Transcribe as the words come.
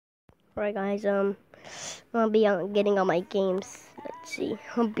Alright guys, I'll be getting on my games. Let's see.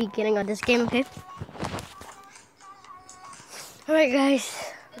 I'll be getting on this game, okay? Alright guys,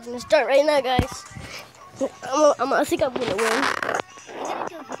 we're gonna start right now, guys. I think I'm gonna win.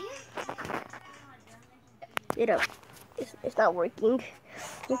 You know, it's not working.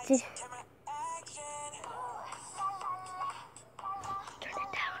 Let's see. Turn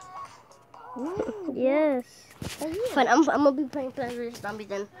it down. Ooh, yes. Fine, I'm gonna be playing Plants vs Zombies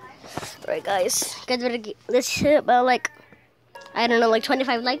then. Alright guys, let's hit about like, I don't know, like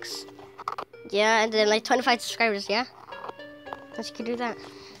 25 likes. Yeah, and then like 25 subscribers, yeah? Let's do that.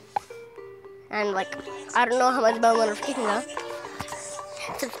 And like, I don't know how much bell notification though.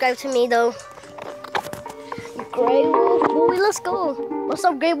 Subscribe to me though. Grey Wolf, boy, let's go. What's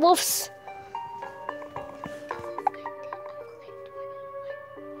up, Grey Wolves?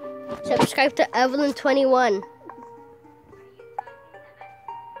 Subscribe to Evelyn21.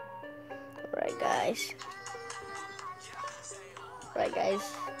 Alright guys. Alright guys.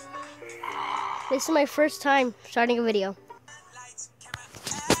 This is my first time starting a video.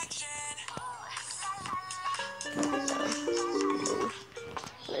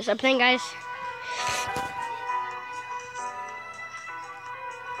 Let's start playing, guys.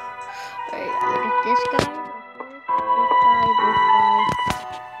 Alright, I'm gonna get this guy.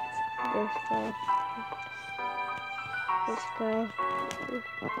 This girl.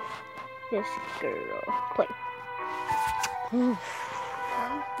 Play.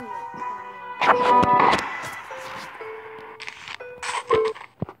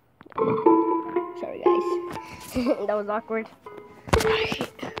 Sorry guys. That was awkward.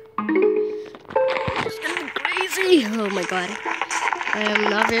 It's gonna be crazy. Oh my god. I am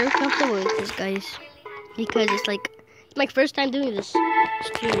not very comfortable with this, guys. Because it's like my first time doing this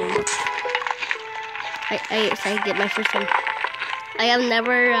streaming. I get my first time. I have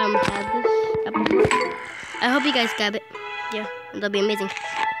never had this before. I hope you guys grab it. Yeah, that'll be amazing.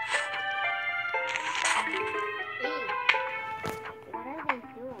 What are they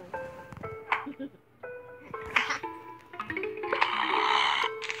doing?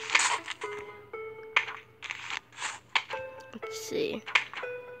 Let's see.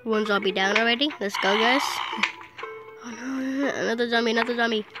 One zombie down already. Let's go, guys. Oh no, another zombie, another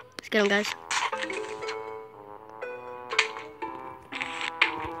zombie. Let's get him, guys.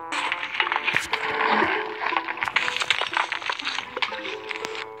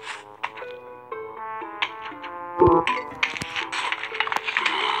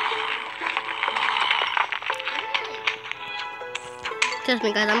 Trust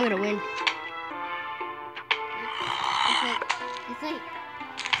me, guys, I'm gonna win. It's like,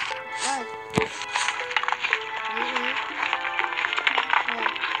 what?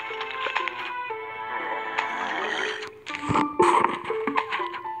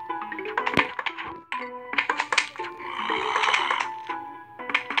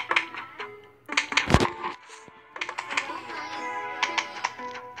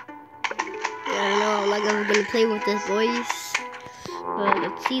 I don't know how long I'm gonna play with this, boys. But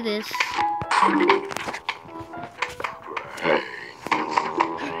let's see this. Alright,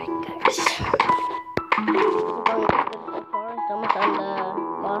 guys. I'm going to the forest. Almost on the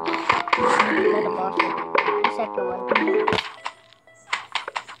boss. Not the boss, the second one.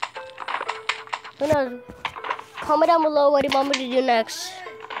 Who knows? Comment down below what you want me to do next.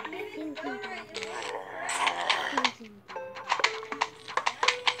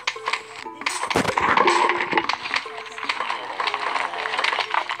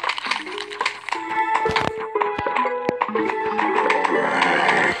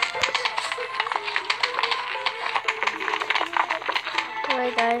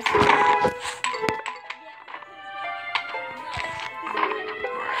 Alright guys.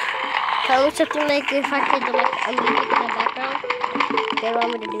 Tell me something like if I could do like a music in the background. If they want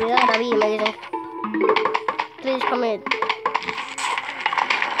me to do that, that'd be amazing. Please comment.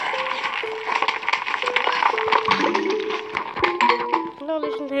 Don't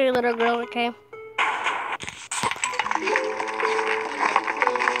listen to your little girl, okay?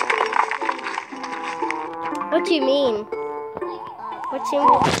 What do you mean? What do you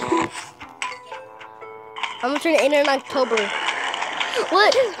mean? I'm gonna turn 8 in October.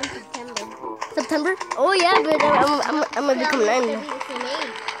 What? September? Oh yeah, but I'm gonna become 9.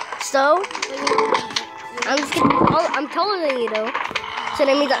 So? I'm taller than you though. So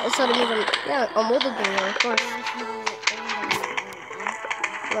that means I'm older than you, of course.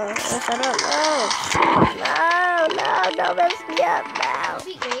 No, shut up. No, mess me up now. It'd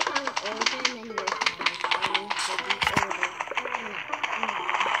be great if I'm older and then you're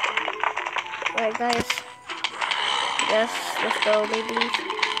Alright guys. Yes, let's go baby.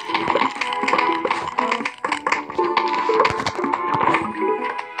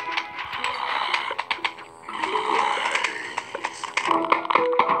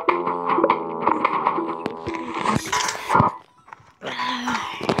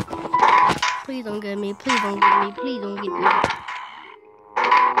 Please don't get me. Please don't get me. Please don't get me.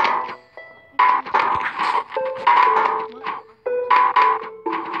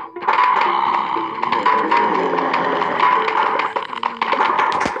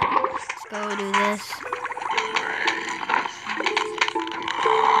 Let's go do this.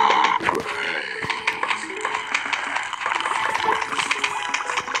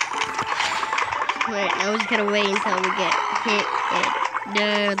 Right, now we just gotta wait until we get hit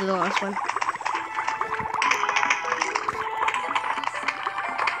at the last one.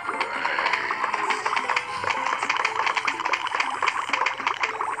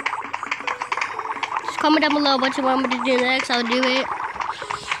 Just comment down below what you want me to do next. I'll do it.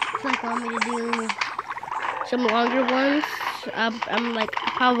 If you want me to do some longer ones, I'm like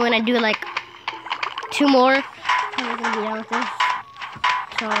probably when I do like 2 more, I'm gonna be done with this.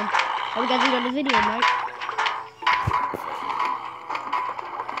 So, I hope you guys enjoyed this video, right?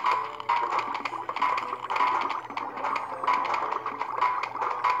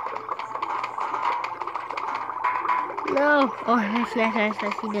 No! Oh, nice.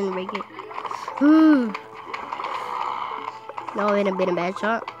 He didn't break it. No, it had been a bad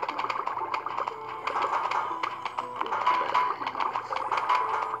shot.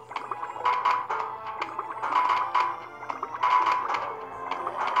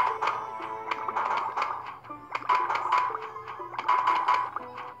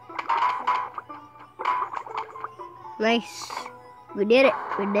 Nice. We did it.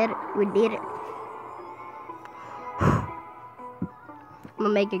 I'm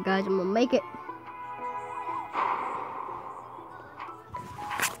gonna make it, guys. I'm gonna make it.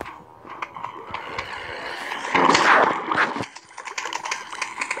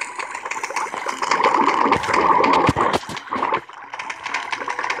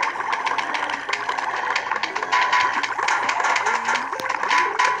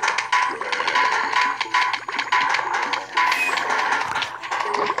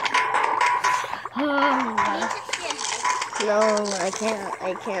 No, I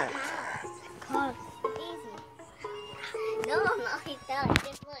can't. God, easy. No, I'm not. I fell.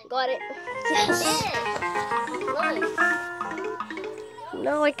 Just look. Got it. Yes. Look.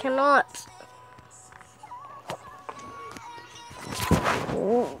 No, I cannot.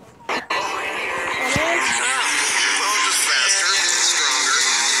 Oh.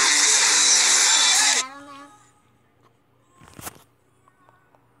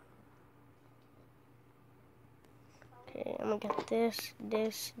 Okay, I'm gonna get this. I'll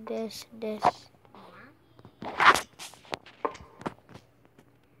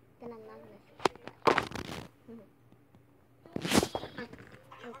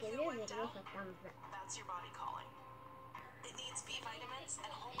give you a video for thumbs up. That's your body calling. It needs B vitamins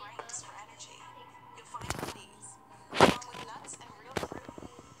and whole grains for energy. You'll find these, along with nuts and real fruit.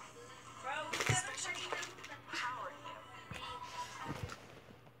 Especially powering you.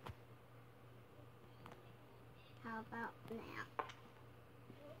 How about now?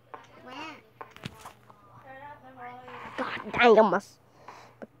 When? God dang, I must.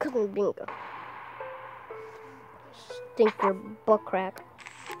 My cousin Bingo. Stinker butt crack.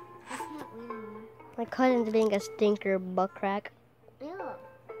 That's not real. My cousin's being a stinker butt crack. Ew.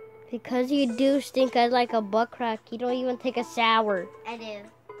 Because you do stink like a butt crack, you don't even take a shower. I do.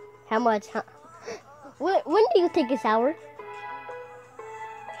 How much? When do you take a shower?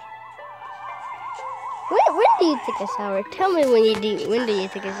 When do you take a shower? Tell me when you do. When do you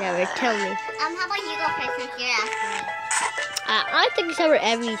take a shower? Tell me. How about you go first since you're asking me? I take a shower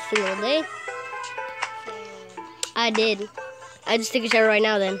every single day. I did. I just take a shower right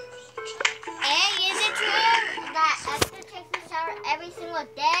now then. Hey, is it true that Esther takes a shower every single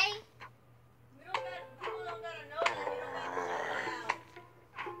day?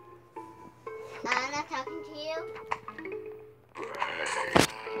 I'm not talking to you.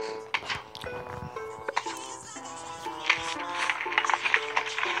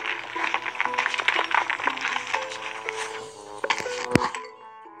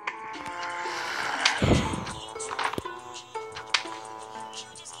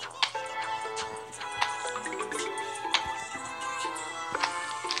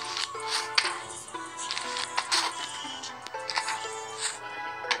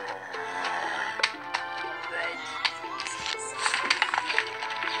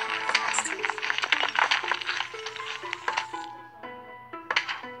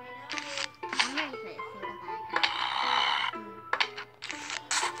 I'm ready for a single bag.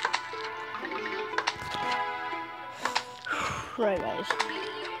 Right, guys.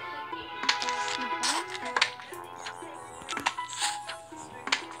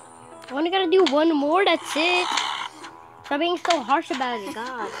 I only gotta do one more. That's it. Stop being so harsh about it,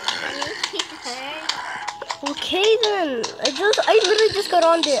 God. Okay then. I literally just got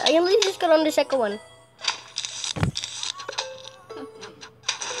on the. I literally just got on the second one.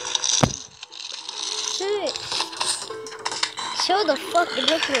 Shit. Show the fuck the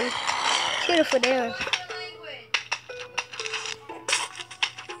difference. Beautiful there.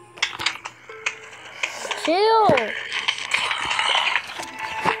 Chill.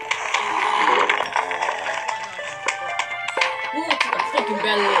 Fucking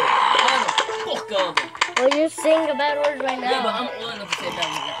bad word. Fuck off. Well, you're saying a bad word right Yeah, but now. I'm old enough to say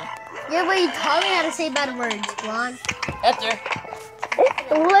bad words. Yeah, but you taught me how to say bad words, blonde. After.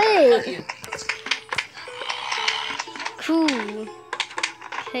 Fuck Wait. you. Cool.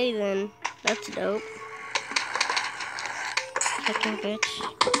 Okay then. That's dope. Second bitch.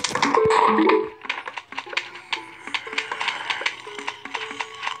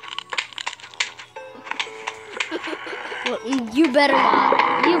 Well, you better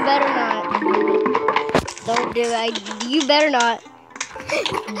not. You better not. Don't do it. You better not.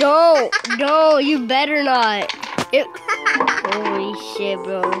 Don't. You better not. Holy shit,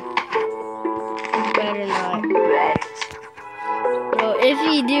 bro. You better not. Bro, if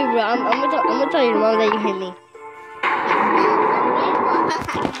you do, bro, I'm gonna tell your mom that you hit me.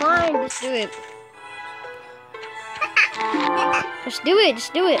 Fine, just do it. Just do it.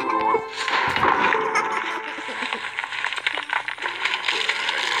 Just do it.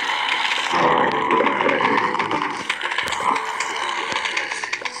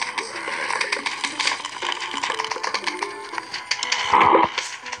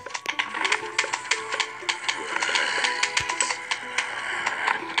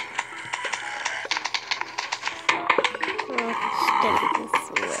 Step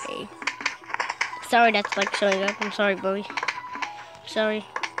this way. Sorry that's like showing up. I'm sorry, Bowie. Sorry.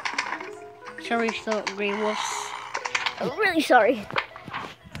 Sorry, so Grey Wolves. I'm really sorry.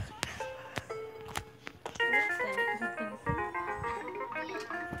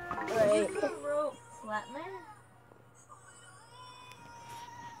 Right.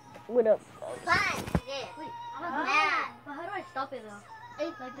 What up? Fine. Yeah. Wait, mad. But how do I stop it though?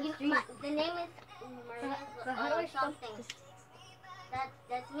 The name is But how do I stop something.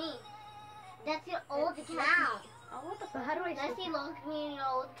 That's me. That's your old account. But how do I That's your old community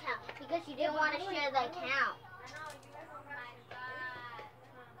old account because you didn't want to share the account.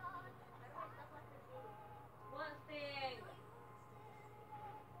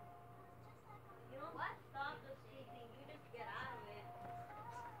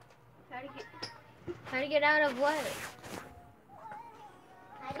 How to get out of what?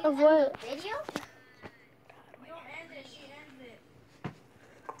 How do you Of end what? the video?